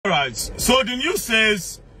Alright, so the news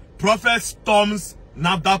says Prophet storms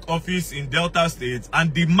NAFDAC office in Delta State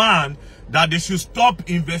and demand that they should stop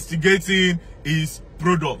investigating his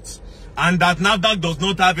products, and that NAFDAC does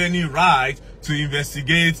not have any right to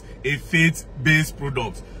investigate a faith-based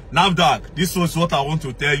product. NAFDAC, this was what I want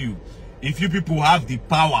to tell you. If you people have the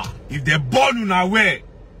power, if they're born unaware,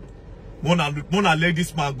 Mona let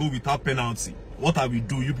this man go without penalty. What I will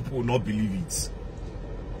do, you people will not believe it.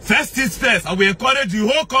 First things first, I will encourage the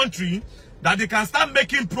whole country that they can start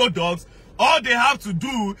making products. All they have to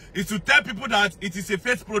do is to tell people that it is a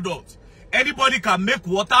faith product. Anybody can make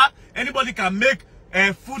water, anybody can make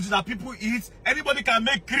food that people eat, anybody can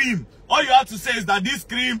make cream. All you have to say is that this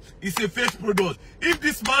cream is a faith product. If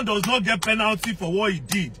this man does not get penalty for what he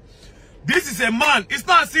did, this is a man. It's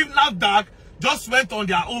not as if NAFDAC just went on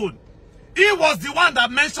their own. He was the one that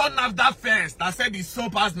mentioned NAFDAC first, that said the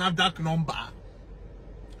soap has NAFDAC number.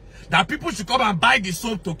 That people should come and buy the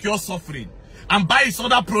soap to cure suffering and buy his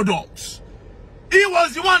other products. He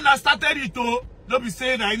was the one that started it, though. Don't be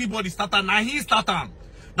saying that anybody started. Now he started.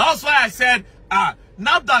 That's why I said,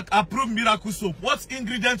 NAFDAC approved miracle soap. What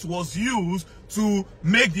ingredients was used to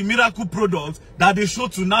make the miracle products that they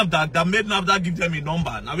showed to NAFDAC that made NAFDAC give them a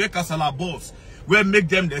number? Now where Kasala boss, where make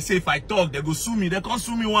them, they say if I talk, they go sue me. They can't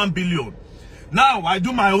sue me 1 billion. Now I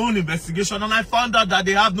do my own investigation and I found out that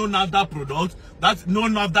they have no NAFDAC product. That's no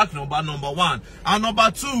NAFDAC number, number one. And number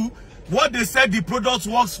two, what they said the product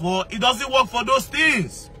works for, it doesn't work for those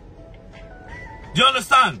things. Do you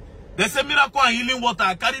understand? They say miracle and healing water.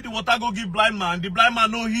 I carry the water, go give blind man. The blind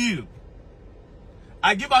man no heal.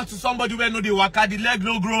 I give out to somebody where no the waka, the leg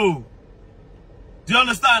no grow. Do you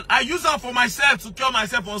understand? I use them for myself to cure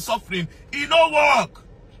myself on suffering. It no work.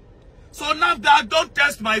 So now that don't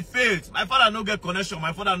test my faith. My father no get connection.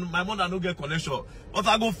 My mother no get connection. But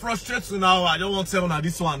I go frustrate you now. I don't want to tell on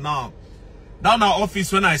this one now. Down our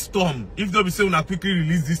office when I storm. If they be saying I quickly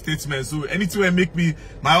release this statement. So anything will make me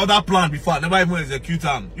my other plan before I never even execute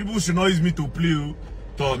them. People should not use me to play.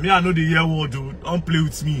 So me I know the year word, dude. Don't play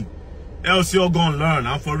with me. Else you're gonna learn.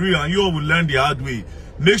 And for real, and you all will learn the hard way.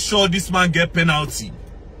 Make sure this man get penalty.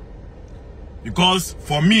 Because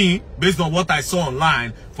for me, based on what I saw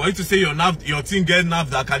online, for you to say your thing get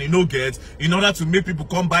NAFDAC and you no get, in order to make people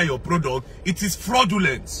come buy your product, it is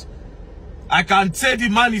fraudulent. I can say the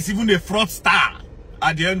man is even a fraudster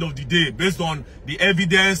at the end of the day, based on the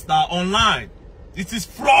evidence that are online. It is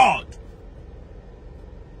fraud.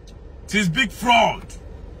 It is big fraud.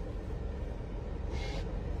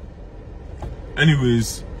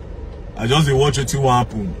 Anyways, I just watch it till what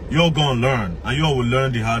happen. You're gonna learn, and you all will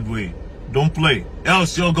learn the hard way. Don't play,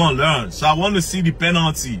 else you're gonna learn. So I want to see the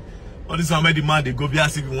penalty. All this time, the man they go be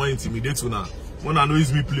as if you want to intimidate you now. When I know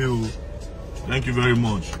it's me play. Oh. Thank you very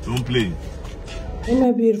much. Don't play. Hey,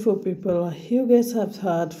 my beautiful people, you guys have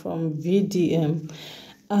heard from VDM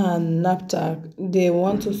and NAFDAC. They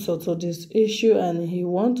want to settle this issue, and he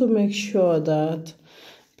want to make sure that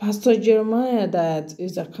Pastor Jeremiah that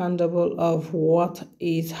is accountable of what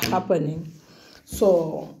is happening.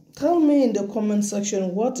 So tell me in the comment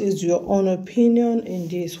section, what is your own opinion in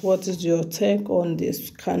this? What is your take on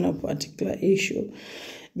this kind of particular issue?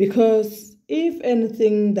 Because if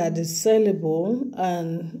anything that is sellable,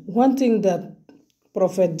 and one thing that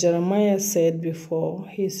Prophet Jeremiah said before,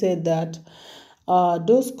 he said that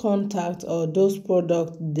those contacts or those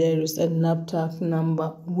products, there is a NAFDAC number,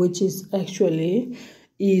 which is actually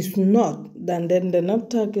is not. Then the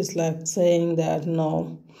NAFDAC is like saying that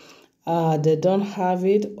no, they don't have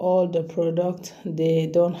it. All the products, they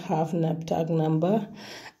don't have NAFDAC number.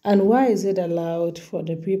 And why is it allowed for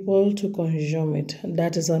the people to consume it?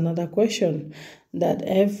 That is another question that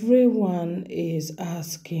everyone is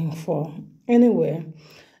asking for. Anyway,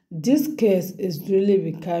 this case is really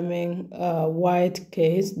becoming a wide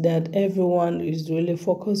case that everyone is really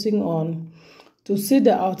focusing on to see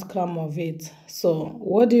the outcome of it. So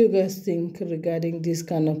what do you guys think regarding this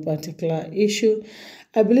kind of particular issue?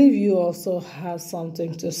 I believe you also have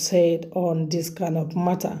something to say on this kind of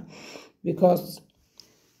matter, because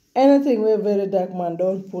anything where very dark man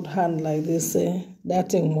don't put hand like this, that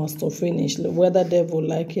thing must have finished, whether devil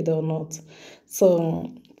like it or not.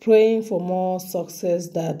 So praying for more success,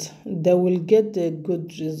 that they will get the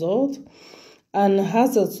good result, and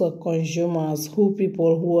hazards of consumers,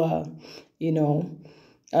 people who are,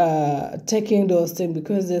 taking those things,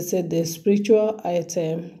 because they said the spiritual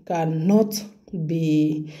item cannot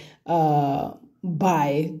be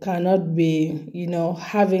buy cannot be,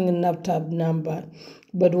 having a NAPTAP number.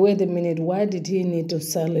 But wait a minute, why did he need to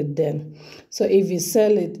sell it then? So if he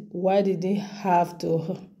sell it, why did he have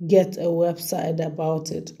to get a website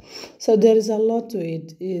about it? So there is a lot to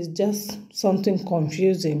it. It's just something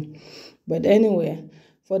confusing. But anyway,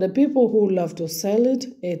 for the people who love to sell it,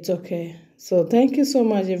 it's okay. So thank you so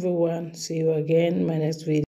much, everyone. See you again in my next video.